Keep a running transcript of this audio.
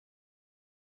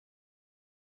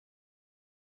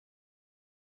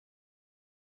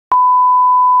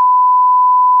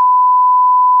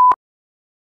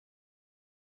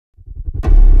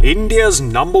India's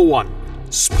 #1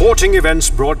 sporting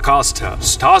events broadcaster,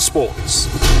 Star Sports,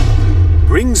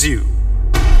 brings you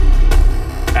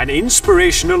an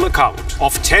inspirational account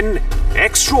of 10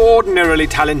 extraordinarily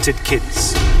talented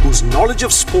kids whose knowledge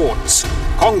of sports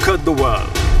conquered the world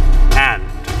and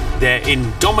their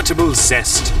indomitable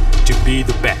zest to be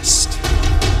the best.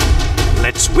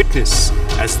 Let's witness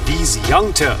as these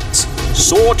young turds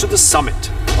soar to the summit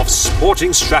of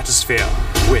sporting stratosphere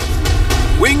with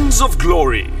Wings of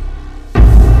Glory.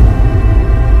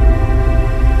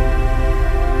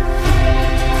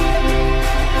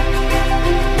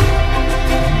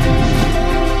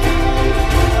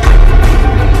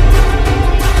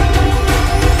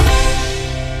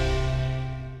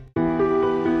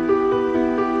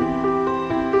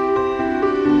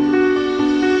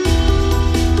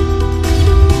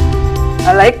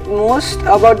 I like most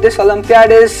about this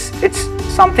Olympiad is it's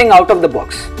something out of the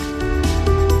box.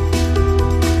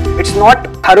 It's not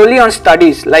thoroughly on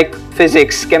studies like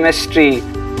physics, chemistry,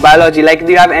 biology, like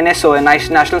you have NSO, a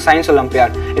National Science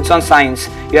Olympiad, it's on science.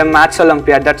 You have Maths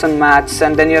Olympiad, that's on maths,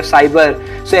 and then you have cyber.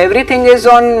 So everything is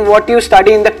on what you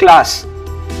study in the class.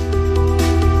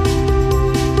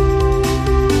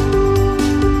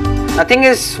 Nothing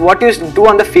is what you do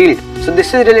on the field. So this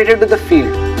is related to the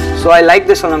field. So I like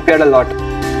this Olympiad a lot.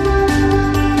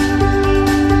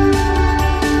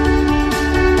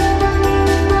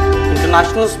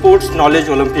 International Sports Knowledge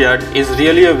Olympiad is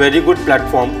really a very good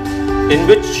platform in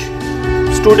which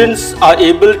students are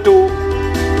able to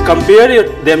compare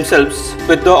themselves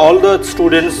with all the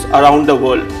students around the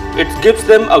world. It gives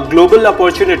them a global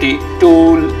opportunity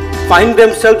to find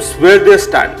themselves where they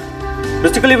stand.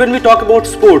 Basically, when we talk about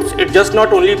sports, it's just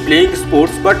not only playing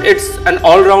sports, but it's an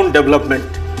all-round development.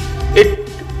 It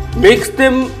makes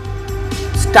them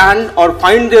stand or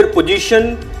find their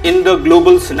position in the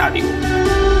global scenario.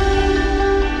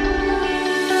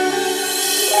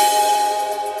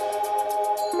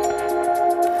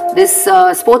 This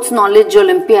Sports Knowledge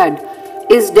Olympiad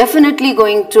is definitely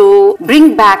going to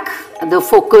bring back the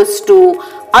focus to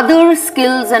other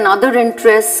skills and other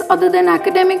interests other than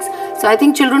academics. So I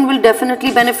think children will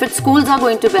definitely benefit, schools are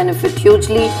going to benefit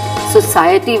hugely,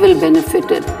 society will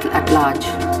benefit at large.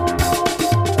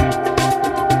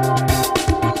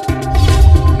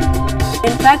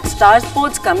 In fact, Star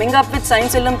Sports coming up with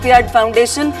Science Olympiad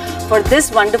Foundation for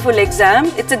this wonderful exam,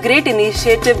 it's a great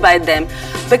initiative by them.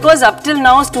 Because up till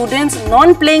now, students,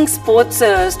 non-playing sports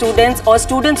students or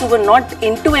students who were not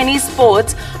into any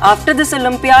sports, after this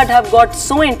Olympiad have got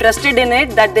so interested in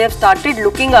it that they have started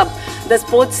looking up the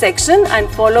sports section and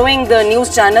following the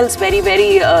news channels very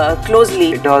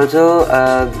closely. It also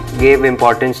gave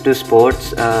importance to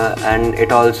sports and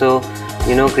it also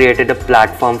created a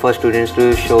platform for students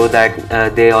to show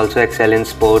that they also excel in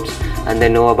sports and they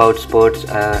know about sports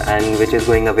and which is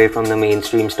going away from the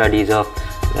mainstream studies of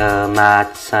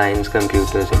maths, science,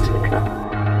 computers, etc.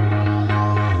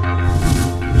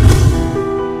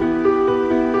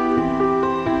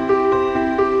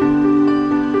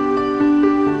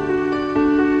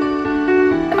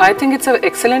 I think it's an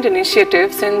excellent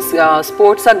initiative since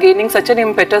sports are gaining such an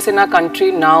impetus in our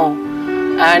country now.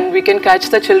 And we can catch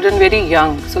the children very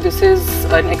young. So this is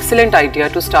an excellent idea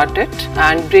to start it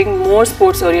and bring more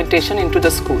sports orientation into the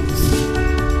schools.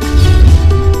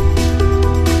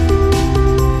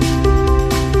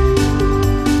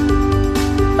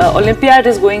 Olympiad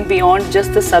is going beyond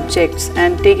just the subjects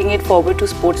and taking it forward to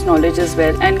sports knowledge as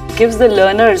well and gives the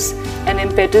learners an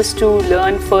impetus to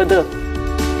learn further.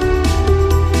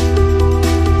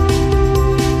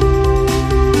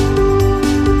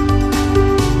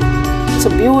 It's a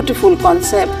beautiful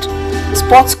concept.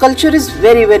 Sports culture is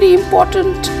very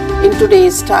important in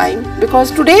today's time because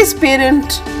today's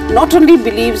parent not only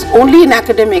believes only in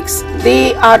academics,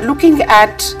 they are looking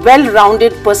at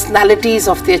well-rounded personalities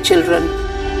of their children.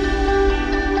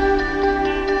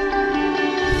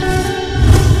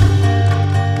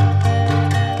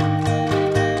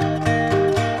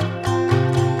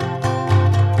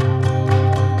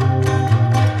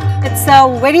 It's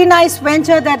a very nice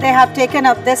venture that they have taken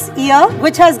up this year,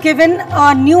 which has given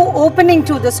a new opening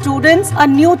to the students, a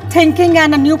new thinking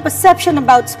and a new perception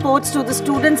about sports to the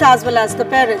students as well as the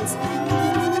parents.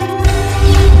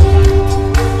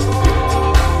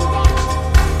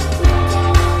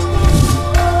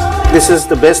 This is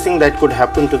the best thing that could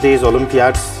happen to these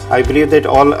Olympiads. I believe that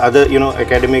all other,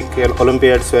 academic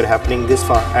Olympiads were happening this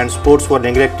far and sports were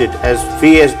neglected. As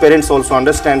we as parents also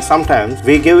understand, sometimes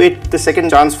we give it the second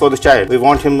chance for the child. We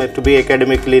want him to be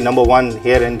academically #1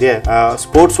 here and there.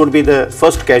 Sports would be the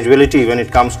first casualty when it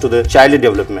comes to the child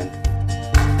development.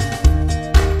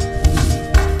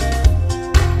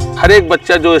 हर एक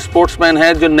बच्चा जो sportsman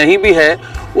है, जो नहीं भी है,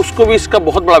 उसको भी इसका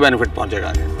बहुत बड़ा बेनिफिट पहुंचेगा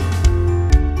आगे।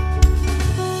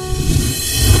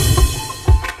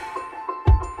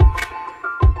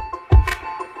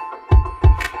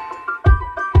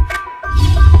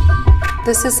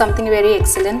 This is something very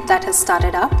excellent that has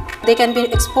started up. They can be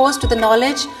exposed to the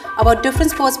knowledge about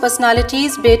different sports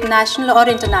personalities, be it national or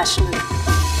international.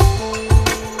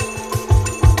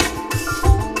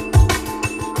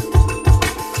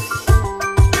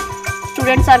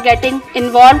 Students are getting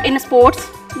involved in sports.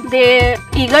 They're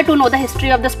eager to know the history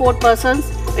of the sport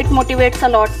persons. It motivates a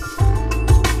lot.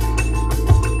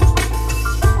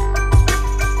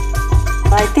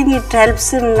 I think it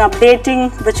helps in updating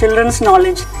the children's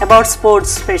knowledge about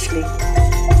sports especially.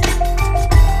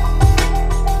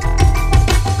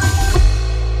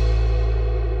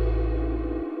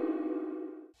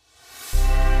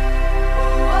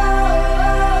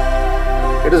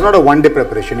 It is not a one-day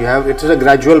preparation. It is a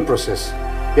gradual process.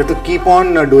 You have to keep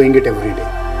on doing it every day.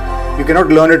 You cannot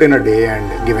learn it in a day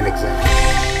and give an exam.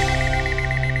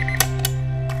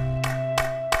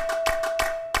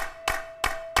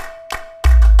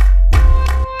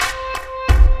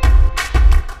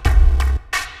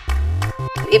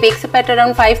 He wakes up at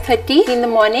around 5:30 in the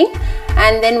morning,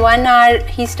 and then 1 hour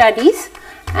he studies,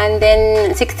 and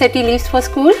then 6:30 leaves for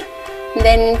school.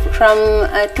 Then from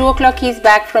 2 o'clock he is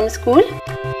back from school.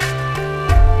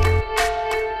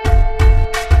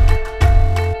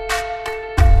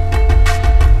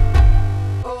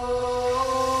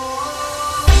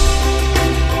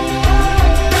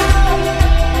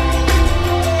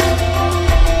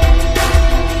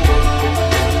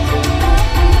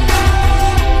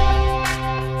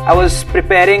 I was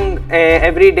preparing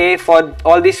every day for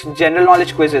all these general knowledge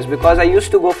quizzes because I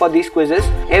used to go for these quizzes.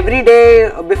 Every day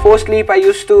before sleep I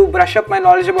used to brush up my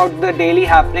knowledge about the daily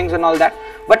happenings and all that.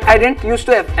 But I didn't used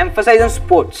to emphasize on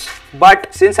sports. But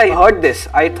since I heard this,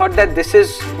 I thought that this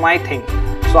is my thing.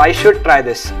 So I should try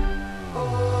this.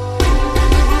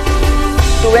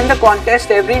 To win the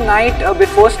contest, every night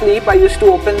before sleep I used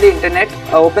to open the internet,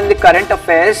 open the current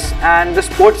affairs and the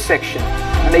sports section.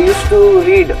 And I used to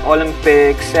read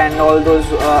Olympics and all those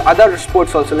other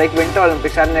sports also, like Winter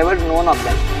Olympics. I've never known of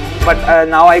them. But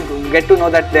now I get to know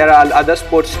that there are other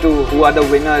sports too, who are the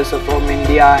winners from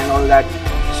India and all that.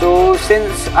 So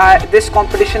since this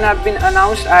competition have been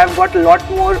announced, I have got a lot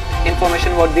more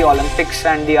information about the Olympics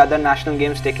and the other national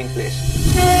games taking place.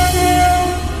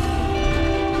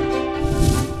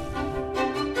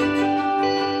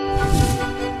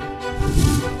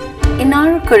 In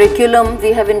our curriculum,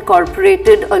 we have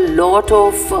incorporated a lot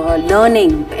of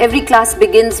learning. Every class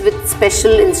begins with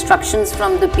special instructions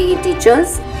from the PE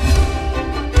teachers.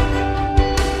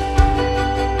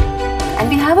 And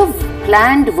we have a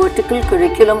planned vertical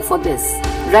curriculum for this.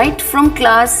 Right from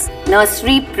class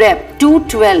nursery prep to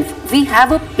 12, we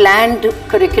have a planned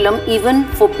curriculum even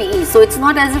for PE. So it's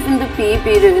not as if in the PE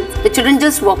period, the children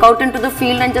just walk out into the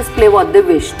field and just play what they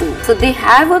wish to. So they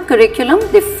have a curriculum,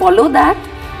 they follow that.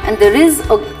 And there is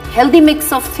a healthy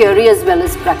mix of theory as well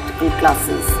as practical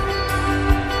classes.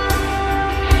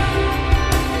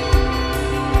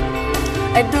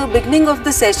 At the beginning of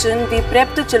the session, we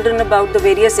prep the children about the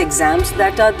various exams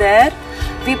that are there.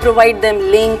 We provide them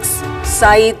links,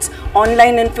 sites,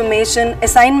 online information,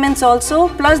 assignments also.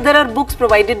 Plus there are books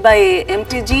provided by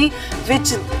MTG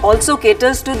which also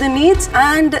caters to the needs,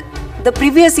 and the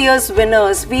previous year's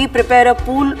winners, we prepare a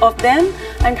pool of them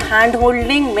and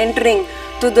hand-holding, mentoring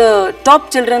to the top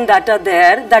children that are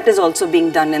there. That is also being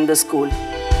done in the school.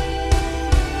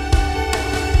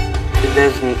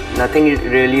 There's nothing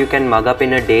really you can mug up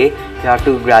in a day. You have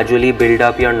to gradually build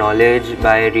up your knowledge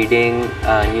by reading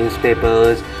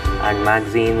newspapers and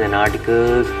magazines and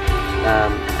articles,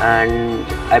 and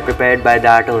I prepared by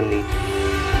that only.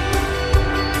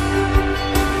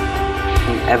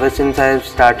 Ever since I've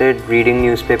started reading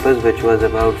newspapers, which was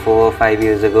about 4 or 5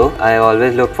 years ago, I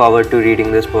always look forward to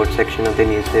reading the sports section of the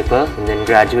newspaper, and then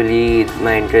gradually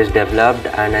my interest developed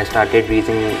and I started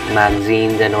reading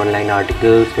magazines and online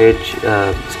articles which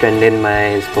strengthened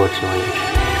my sports knowledge.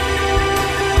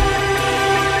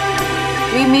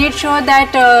 We made sure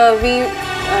that we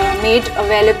made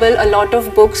available a lot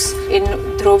of books in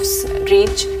Dhruv's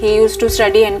reach. He used to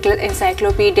study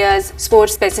encyclopedias,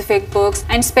 sports-specific books,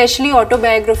 and especially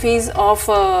autobiographies of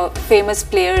famous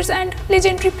players and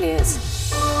legendary players.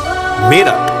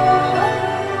 Mera.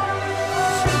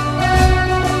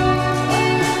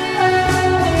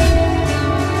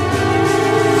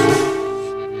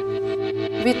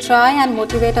 We try and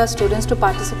motivate our students to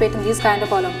participate in these kind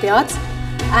of Olympiads,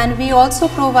 and we also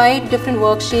provide different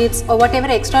worksheets or whatever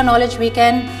extra knowledge we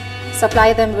can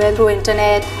supply them with through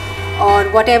internet or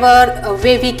whatever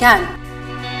way we can.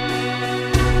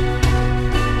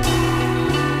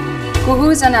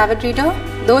 Kuhu is an avid reader,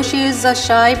 though she is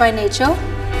shy by nature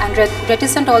and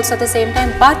reticent also at the same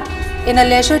time, but in her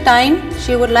leisure time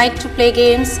she would like to play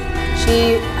games. She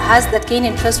has that keen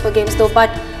interest for games though, but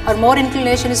her more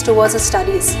inclination is towards her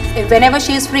studies. Whenever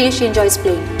she is free, she enjoys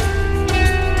playing.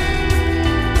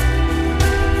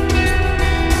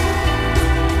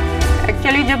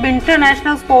 Actually, जब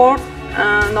international sport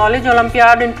knowledge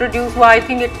Olympiad introduced हुआ, I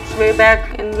think it's way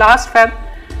back in last Feb,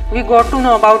 we got to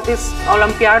know about this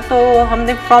Olympiad. तो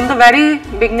हमने from the very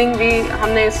beginning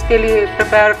हमने इसके लिए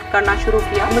prepare करना शुरू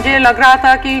किया. मुझे लग रहा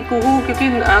था कि कुहू क्योंकि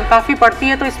काफ़ी पढ़ती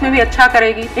है तो इसमें भी अच्छा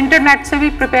करेगी. इंटरनेट से भी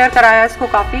prepare कराया इसको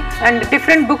काफ़ी, and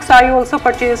different books I also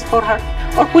purchased for her.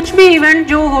 और कुछ भी इवेंट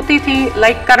जो होती थी,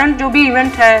 like current जो भी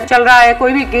इवेंट है चल रहा है,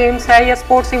 कोई भी गेम्स है या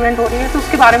स्पोर्ट्स इवेंट हो रही है, तो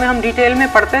उसके बारे में हम डिटेल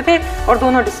में पढ़ते थे और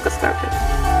दोनों डिस्कस करते थे.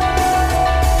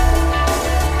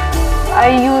 I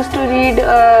used to read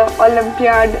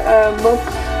Olympiad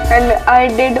books, and I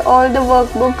did all the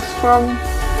workbooks from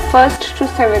 1st to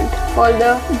 7th, all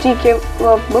the GK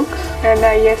workbooks and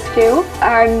ISKO,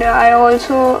 and I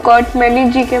also got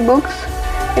many GK books.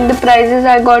 In the prizes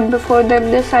I got before them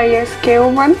this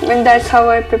ISKO one, and that's how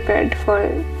I prepared for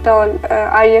the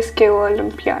ISKO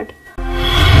Olympiad.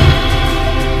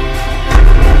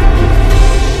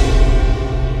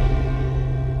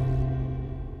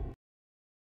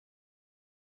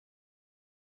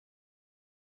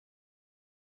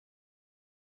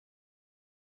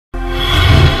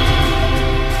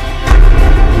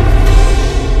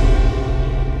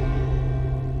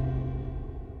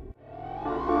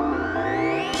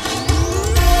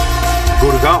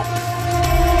 Gurgaon.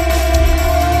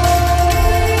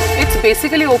 It's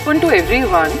basically open to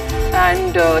everyone,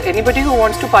 and anybody who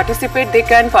wants to participate, they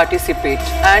can participate.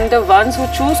 And the ones who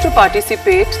choose to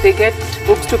participate, they get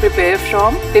books to prepare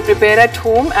from. They prepare at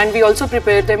home, and we also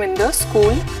prepare them in the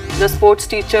school. The sports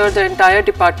teacher, the entire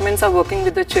departments are working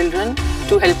with the children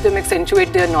to help them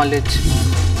accentuate their knowledge.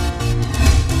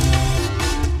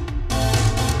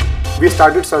 We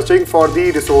started searching for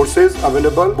the resources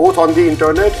available both on the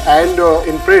internet and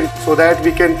in print so that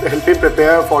we can help him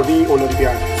prepare for the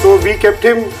Olympiad. So we kept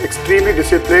him extremely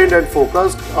disciplined and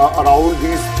focused around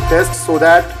these tests so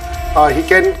that he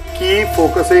can keep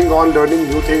focusing on learning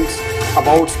new things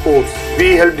about sports.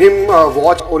 We helped him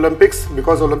watch Olympics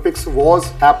because Olympics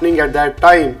was happening at that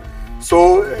time.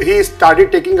 So he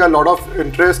started taking a lot of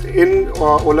interest in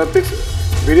Olympics,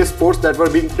 various sports that were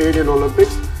being played in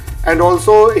Olympics. And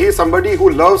also he is somebody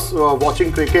who loves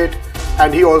watching cricket,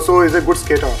 and he also is a good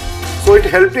skater. So it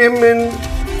helped him in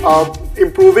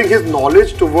improving his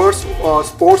knowledge towards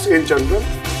sports in general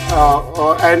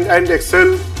and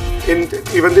excel in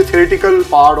even the theoretical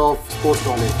part of sports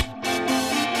knowledge.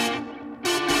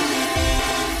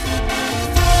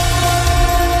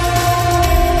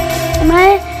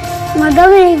 My mother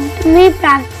made me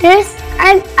practice,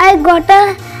 and I got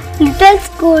a little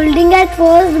scolding at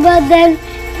first, but then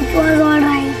it was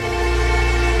alright.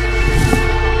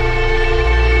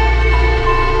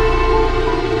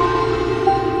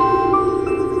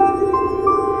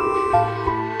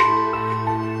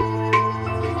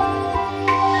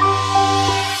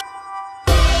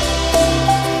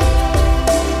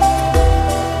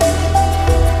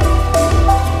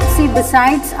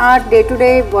 Besides our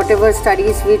day-to-day whatever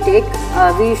studies we take,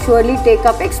 we surely take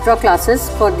up extra classes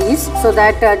for these so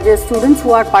that the students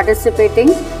who are participating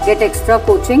get extra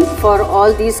coaching for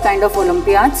all these kind of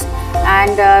Olympiads.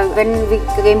 And when we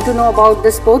came to know about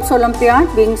the Sports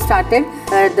Olympiad being started,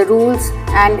 the rules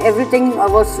and everything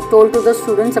was told to the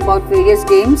students about various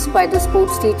games by the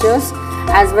sports teachers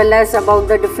as well as about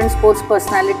the different sports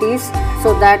personalities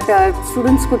so that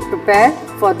students could prepare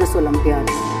for this Olympiad.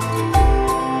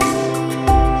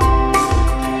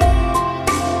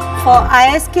 For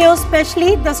ISKO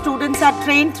especially, the students are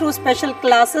trained through special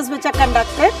classes which are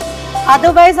conducted.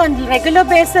 Otherwise, on regular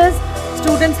basis,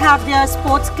 students have their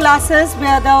sports classes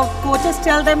where the coaches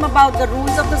tell them about the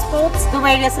rules of the sports, the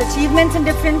various achievements in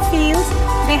different fields.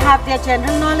 They have their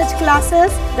general knowledge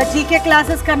classes, the GK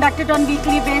classes conducted on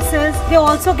weekly basis. They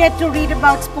also get to read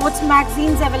about sports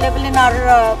magazines available in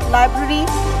our library,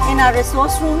 in our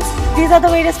resource rooms. These are the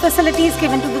various facilities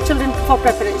given to the children for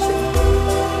preparation.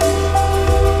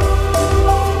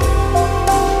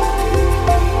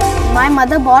 My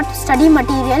mother bought study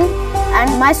material,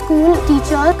 and my school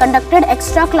teacher conducted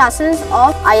extra classes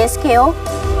of ISKO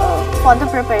for the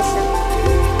preparation.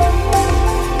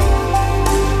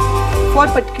 For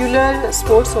particular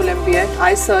sports Olympiad,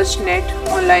 I searched net,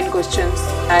 online questions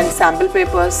and sample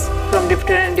papers from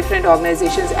different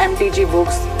organizations, MTG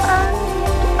books,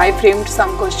 and I framed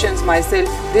some questions myself.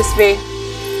 This way,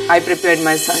 I prepared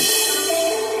my son.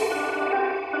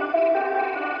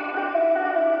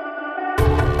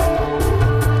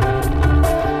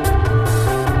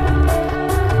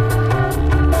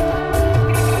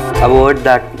 A word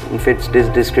that fits this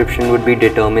description would be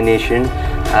determination,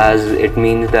 as it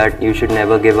means that you should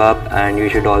never give up and you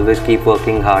should always keep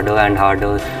working harder and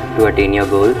harder to attain your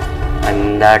goal,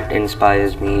 and that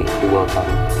inspires me to work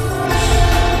hard.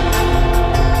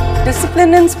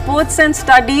 Discipline in sports and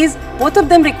studies, both of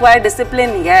them require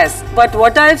discipline, yes. But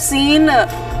what I've seen,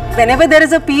 whenever there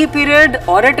is a PE period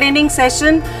or a training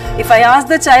session, if I ask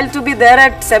the child to be there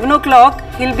at 7 o'clock,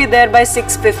 he'll be there by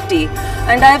 6:50.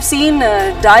 And I've seen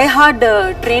die-hard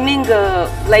training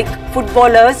like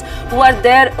footballers who are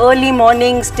there early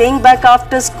morning, staying back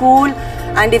after school.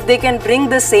 And if they can bring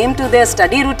the same to their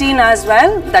study routine as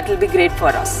well, that will be great for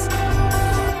us.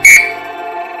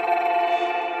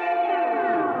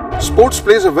 Sports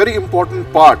plays a very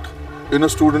important part in a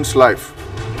student's life,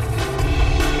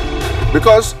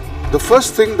 because the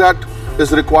first thing that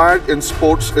is required in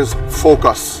sports is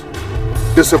focus,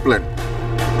 discipline.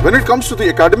 When it comes to the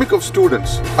academic of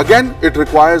students, again it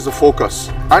requires a focus,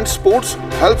 and sports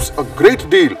helps a great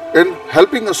deal in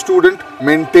helping a student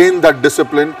maintain that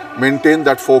discipline, maintain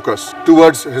that focus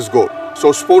towards his goal.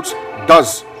 So sports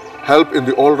does help in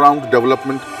the all-round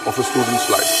development of a student's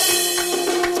life.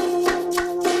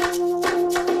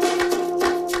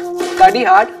 Study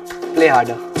hard, play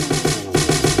harder.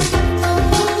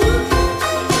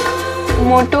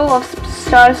 Motto of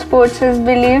Star Sports is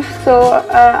belief, so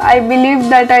I believe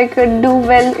that I could do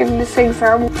well in this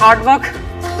exam. Hard work,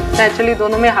 naturally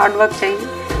दोनों में hard work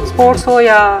चाहिए, sports हो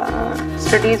या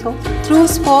studies हो. Through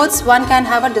sports, one can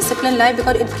have a disciplined life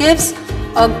because it gives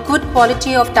a good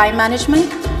quality of time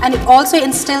management and it also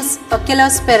instills a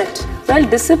killer spirit. Well,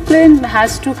 discipline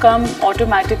has to come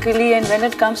automatically, and when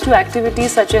it comes to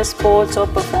activities such as sports or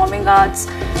performing arts,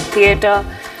 theatre,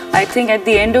 I think at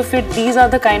the end of it, these are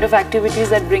the kind of activities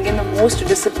that bring in the most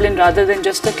discipline rather than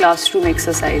just a classroom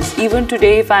exercise. Even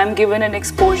today, if I am given an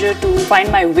exposure to find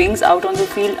my wings out on the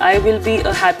field, I will be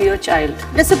a happier child.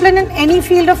 Discipline in any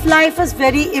field of life is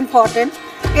very important.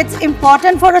 It's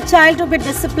important for a child to be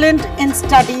disciplined in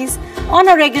studies on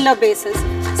a regular basis.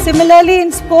 Similarly,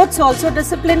 in sports also,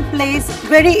 discipline plays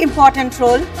very important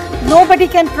role. Nobody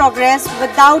can progress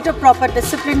without a proper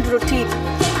disciplined routine,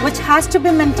 which has to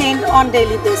be maintained on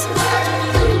daily basis.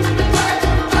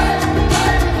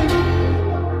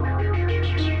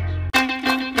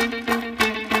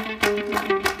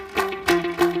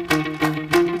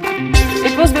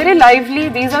 It was very lively.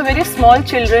 These are very small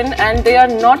children and they are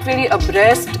not very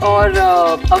abreast or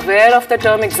aware of the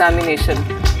term examination.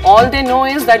 All they know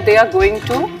is that they are going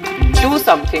to do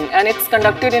something, and it's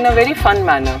conducted in a very fun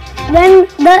manner. When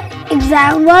the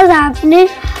exam was happening,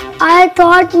 I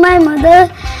thought my mother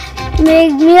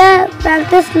made me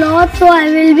practice lot, so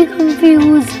I will be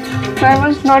confused. I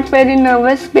was not very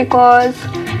nervous because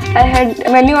I had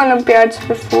many Olympiads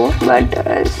before,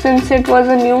 but since it was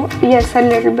a new, yes, a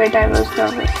little bit I was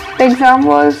nervous. The exam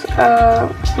was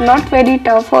not very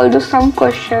tough, although some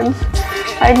questions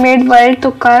I made wild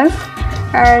tukas,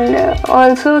 and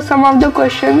also some of the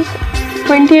questions,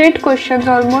 28 questions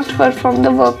almost, were from the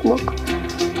workbook.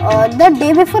 The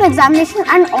day before examination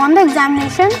and on the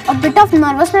examination, a bit of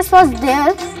nervousness was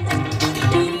there.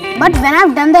 But when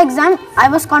I've done the exam, I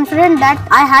was confident that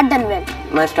I had done well.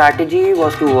 My strategy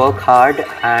was to work hard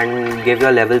and give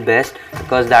your level best,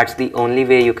 because that's the only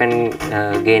way you can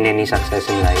gain any success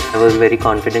in life. I was very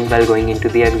confident while going into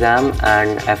the exam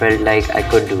and I felt like I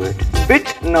could do it.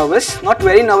 Bit nervous, not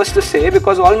very nervous to say,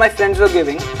 because all my friends were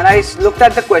giving, and I looked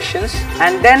at the questions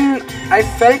and then I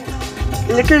felt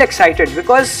a little excited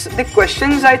because the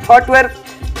questions I thought were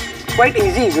quite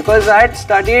easy, because I had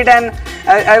studied and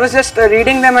I was just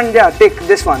reading them and yeah, tick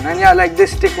this one, and yeah, like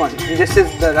this, tick one, and this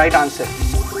is the right answer.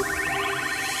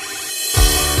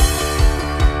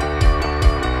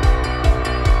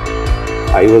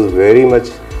 I was very much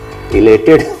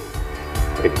elated.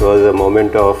 It was a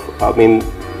moment of,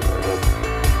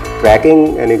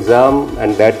 cracking an exam,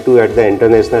 and that too at the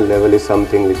international level, is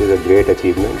something which is a great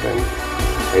achievement, and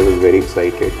I was very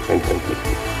excited and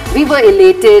completely. We were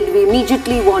elated. We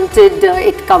immediately wanted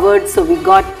it covered, so we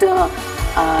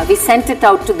we sent it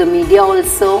out to the media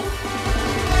also.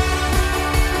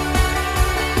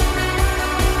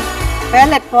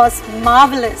 Well, it was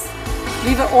marvelous.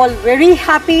 We were all very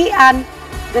happy, and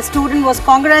the student was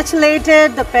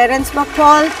congratulated, the parents were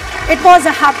called. It was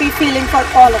a happy feeling for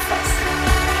all of us.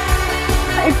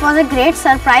 It was a great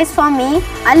surprise for me.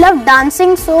 I love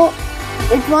dancing, so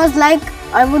it was like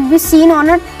I would be seen on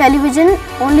a television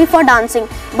only for dancing.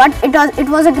 But it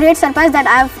was a great surprise that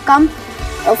I have come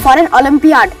for an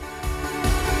Olympiad.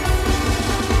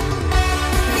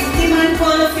 One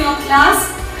girl of your class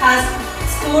has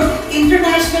scored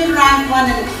international rank 1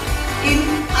 in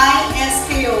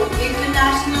ISKO,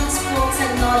 International Sports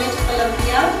and Knowledge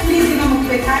Olympiad. Please give him a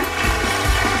big hand.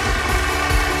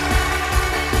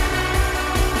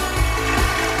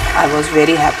 I was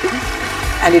very happy,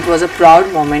 and it was a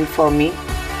proud moment for me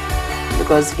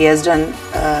because he has done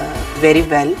very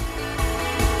well.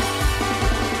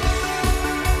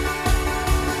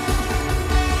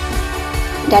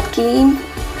 That came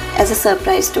as a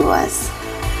surprise to us,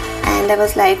 and I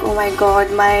was like, oh my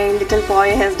god, my little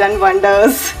boy has done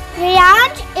wonders.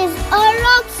 Priyansh is a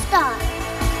rock star.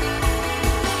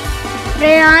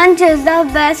 Priyansh is the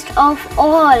best of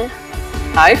all.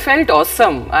 I felt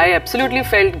awesome. I absolutely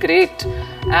felt great,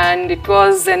 and it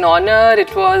was an honor.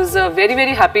 It was a very,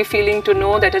 very happy feeling to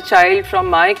know that a child from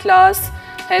my class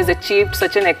has achieved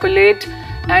such an accolade,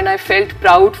 and I felt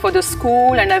proud for the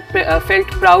school, and I felt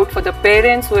proud for the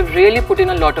parents who have really put in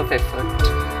a lot of effort.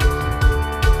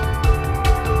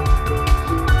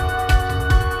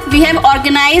 We have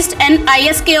organized an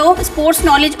ISKO Sports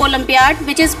Knowledge Olympiad,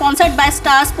 which is sponsored by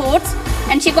Star Sports,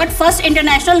 and she got first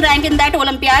international rank in that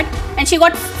Olympiad, and she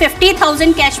got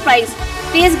 50,000 cash prize.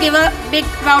 Please give a big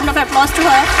round of applause to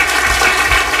her.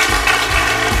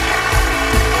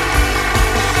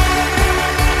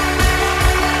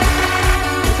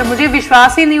 तो मुझे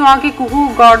विश्वास ही नहीं हुआ कि कुहू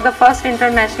got the first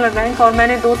international rank, और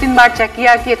मैंने 2-3 बार check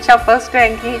किया कि अच्छा फर्स्ट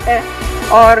रैंक ही है।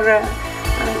 और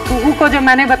कुहू को जो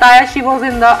मैंने बताया, she was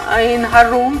in her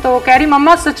room, तो कह रही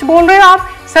मम्मा सच बोल रहे हो आप,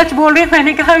 सच बोल रहे हो।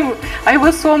 मैंने कहा I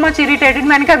was so much irritated,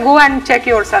 मैंने कहा go and check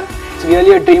yourself. It's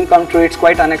really a dream come true. It's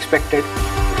quite unexpected.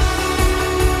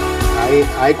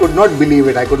 I could not believe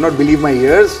it. I could not believe my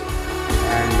ears,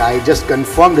 and I just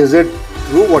confirmed, is it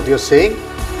true what you're saying?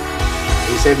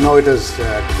 He said no, it is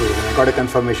true. I got a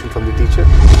confirmation from the teacher.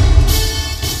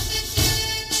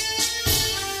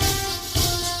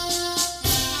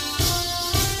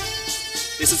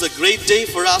 This is a great day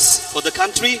for us, for the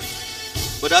country,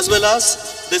 but as well as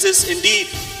this is indeed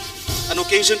an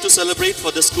occasion to celebrate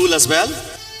for the school as well.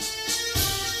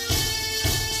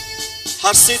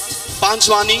 Harshit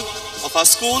Panchwani of our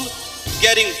school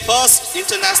getting first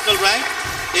international rank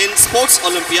in Sports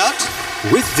Olympiad.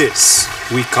 With this,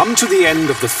 we come to the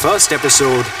end of the first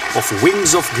episode of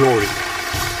Wings of Glory.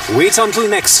 Wait until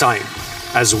next time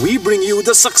as we bring you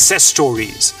the success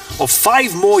stories of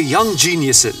 5 more young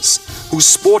geniuses whose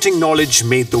sporting knowledge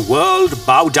made the world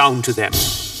bow down to them.